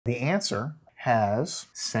The answer has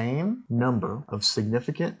same number of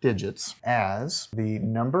significant digits as the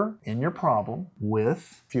number in your problem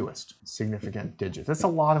with fewest significant digits. That's a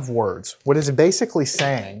lot of words. What it's basically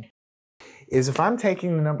saying is if I'm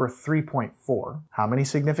taking the number 3.4, how many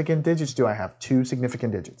significant digits do I have? 2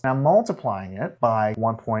 significant digits. Now I'm multiplying it by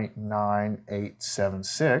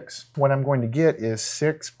 1.9876. What I'm going to get is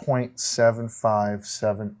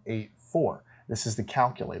 6.75784. This is the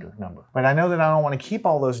calculator number. But I know that I don't want to keep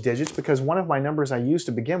all those digits because one of my numbers I used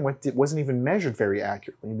to begin with wasn't even measured very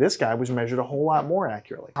accurately. This guy was measured a whole lot more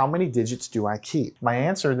accurately. How many digits do I keep? My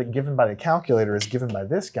answer that given by the calculator is given by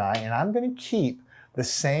this guy, and I'm going to keep the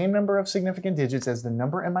same number of significant digits as the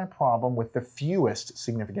number in my problem with the fewest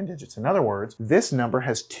significant digits. In other words, this number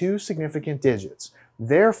has 2 significant digits.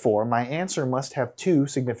 Therefore, my answer must have 2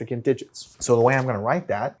 significant digits. So the way I'm going to write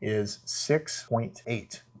that is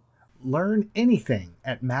 6.8. Learn anything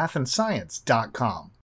at mathandscience.com.